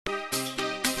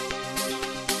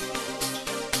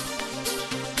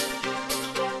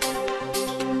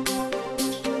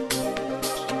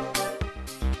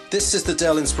This is the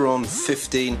Dell Inspiron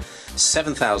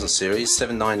 7000 series,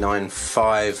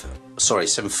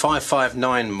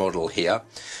 7559 model here.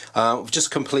 We've just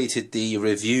completed the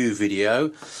review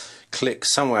video. Click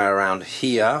somewhere around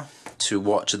here to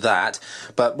watch that.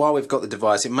 But while we've got the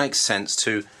device, it makes sense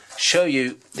to show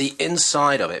you the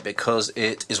inside of it because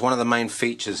it is one of the main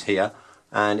features here,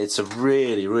 and it's a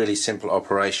really simple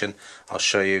operation. I'll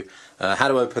show you how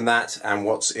to open that and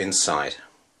what's inside.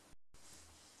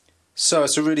 So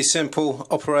it's a really simple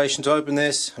operation to open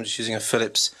this. I'm just using a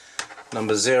Phillips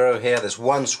number 0 here. There's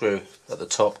one screw at the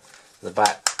top and the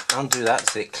back. Undo that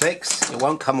so it clicks. It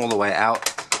won't come all the way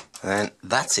out. And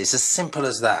that's it. It's as simple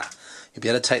as that. You'll be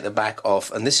able to take the back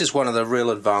off, and this is one of the real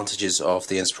advantages of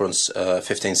the Inspiron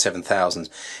 7000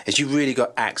 is you really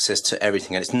got access to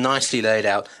everything, and it's nicely laid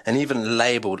out and even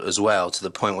labelled as well, to the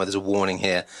point where there's a warning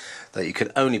here that you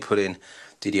can only put in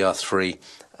DDR3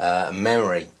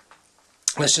 memory.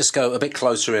 Let's just go a bit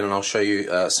closer in and I'll show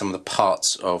you some of the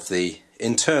parts of the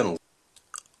internal.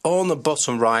 On the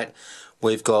bottom right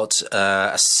we've got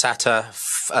a SATA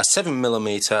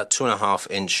 7mm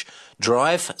 2.5-inch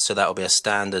drive, so that will be a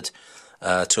standard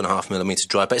 2.5mm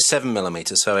drive, but it's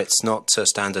 7mm, so it's not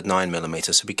standard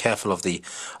 9mm, so be careful of the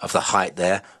height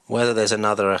there. Whether there's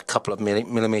a couple of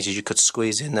millimeters you could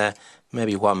squeeze in there,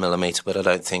 maybe 1mm, but I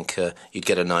don't think you'd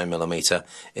get a 9mm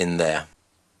in there.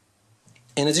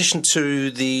 In addition to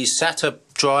the SATA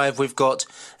drive, we've got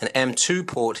an M2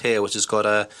 port here, which has got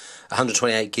a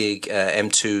 128 gig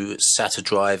M2 SATA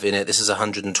drive in it. This is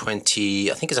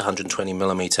 120, I think it's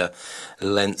 120mm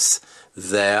length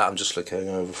there. I'm just looking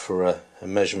over for a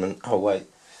measurement. Oh wait,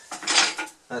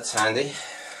 that's handy.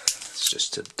 Let's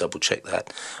just to double check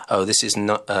that. Oh, this is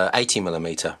not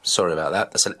 80mm. Sorry about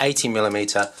that. That's an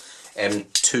 80mm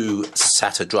M2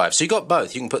 SATA drive. So you got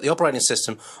both. You can put the operating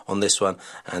system on this one,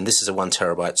 and this is a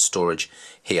 1TB storage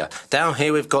here. Down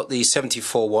here we've got the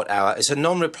 74 watt hour. It's a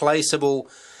non-replaceable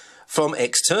from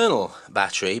external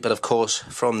battery, but of course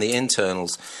from the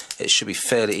internals it should be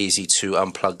fairly easy to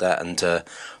unplug that and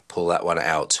pull that one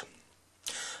out.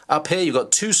 Up here you've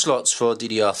got two slots for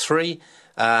DDR3.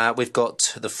 We've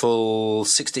got the full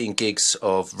 16 gigs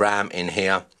of RAM in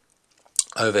here.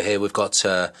 Over here we've got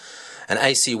an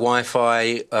AC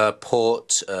Wi-Fi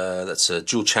port, that's a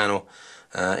dual channel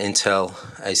Intel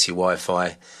AC Wi-Fi,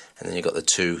 and then you've got the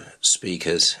two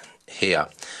speakers here.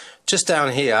 Just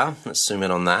down here, let's zoom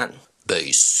in on that,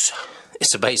 bass.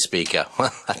 It's a bass speaker.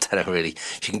 Well, I don't know really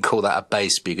if you can call that a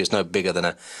bass speaker. It's no bigger than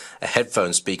a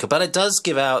headphone speaker, but it does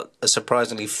give out a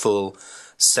surprisingly full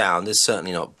sound. It's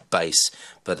certainly not bass,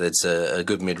 but it's a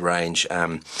good mid-range.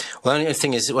 Well, the only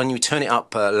thing is when you turn it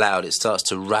up loud, it starts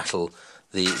to rattle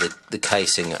the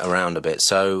casing around a bit,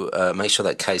 so make sure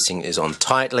that casing is on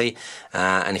tightly,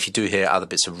 and if you do hear other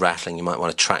bits of rattling you might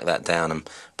want to track that down and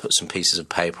put some pieces of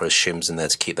paper as shims in there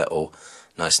to keep that all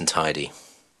nice and tidy.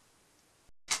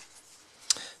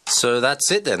 So that's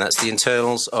it then. That's the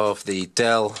internals of the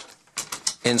Dell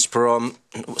Inspiron.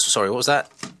 Sorry, what was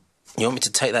that? You want me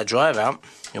to take that drive out?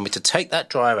 You want me to take that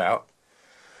drive out?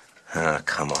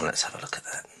 Come on, let's have a look at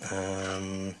that.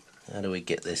 How do we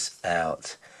get this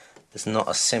out? It's not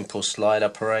a simple slide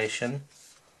operation.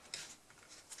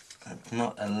 It's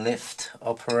not a lift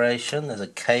operation. There's a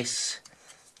case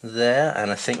there,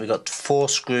 and I think we've got 4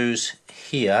 screws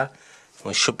here.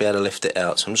 We should be able to lift it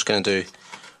out. So I'm just going to do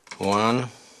 1,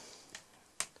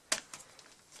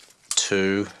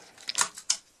 2,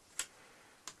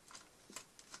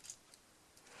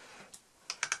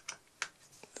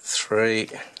 3,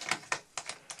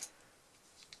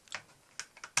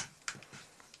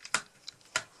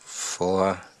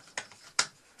 4.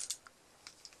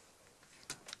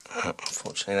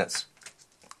 Unfortunately, that's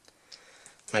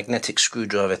magnetic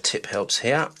screwdriver tip helps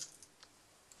here,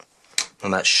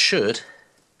 and that should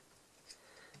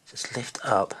just lift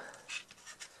up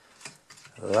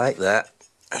like that,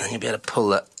 and then you'll be able to pull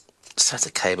that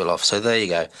SATA cable off. So there you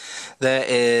go. There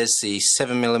is the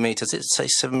 7mm. Does it say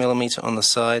 7mm on the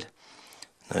side?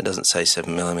 No, it doesn't say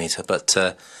 7mm, but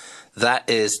that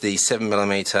is the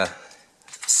 7mm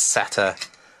SATA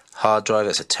hard drive.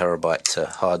 It's a terabyte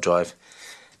hard drive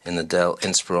in the Dell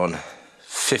Inspiron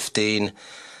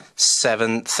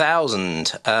 7000.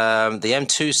 The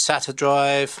M2 SATA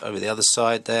drive over the other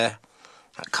side there,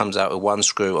 that comes out with one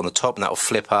screw on the top, and that will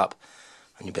flip up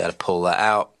and you'll be able to pull that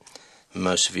out.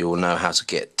 Most of you will know how to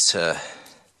get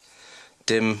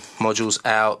DIMM modules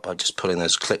out by just pulling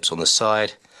those clips on the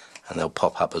side, and they'll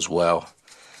pop up as well.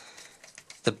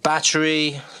 The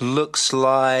battery looks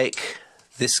like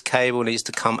this cable needs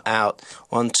to come out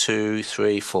 1, 2,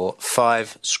 3, 4,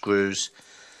 5 screws,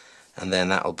 and then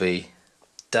that'll be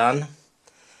done.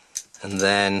 And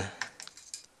then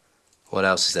What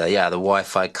else is there? Yeah, the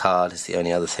Wi-Fi card is the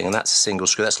only other thing, and that's a single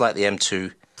screw. That's like the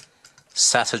M2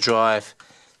 SATA drive.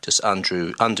 Just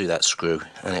undo that screw,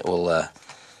 and it will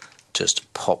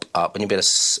just pop up. And you'll be able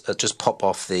to just pop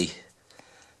off the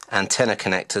antenna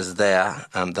connectors there.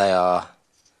 They are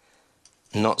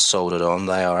not soldered on.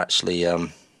 They are actually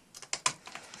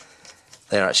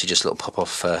just little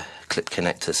pop-off clip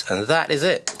connectors, and that is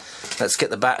it. Let's get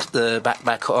the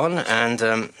back on,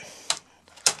 and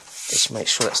just make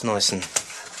sure that's nice and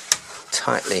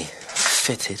tightly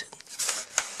fitted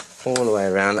all the way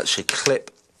around. That should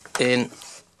clip in the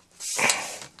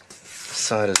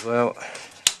side as well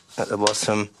at the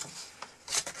bottom.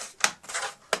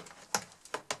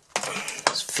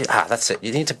 That's it.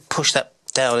 You need to push that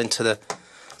down into the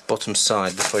bottom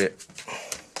side before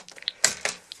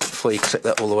you clip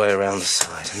that all the way around the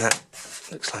side, and that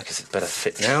looks like it's a better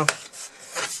fit now.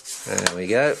 There we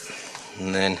go.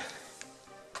 And then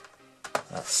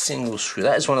that single screw.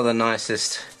 That is one of the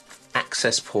nicest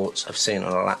access ports I've seen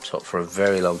on a laptop for a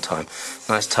very long time.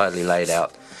 Nice, tightly laid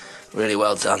out. Really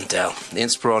well done, Dell. The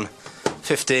Inspiron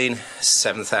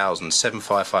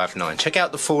 7559. Check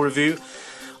out the full review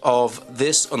of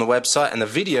this on the website and the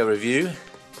video review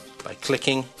by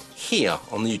clicking here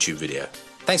on the YouTube video.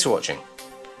 Thanks for watching.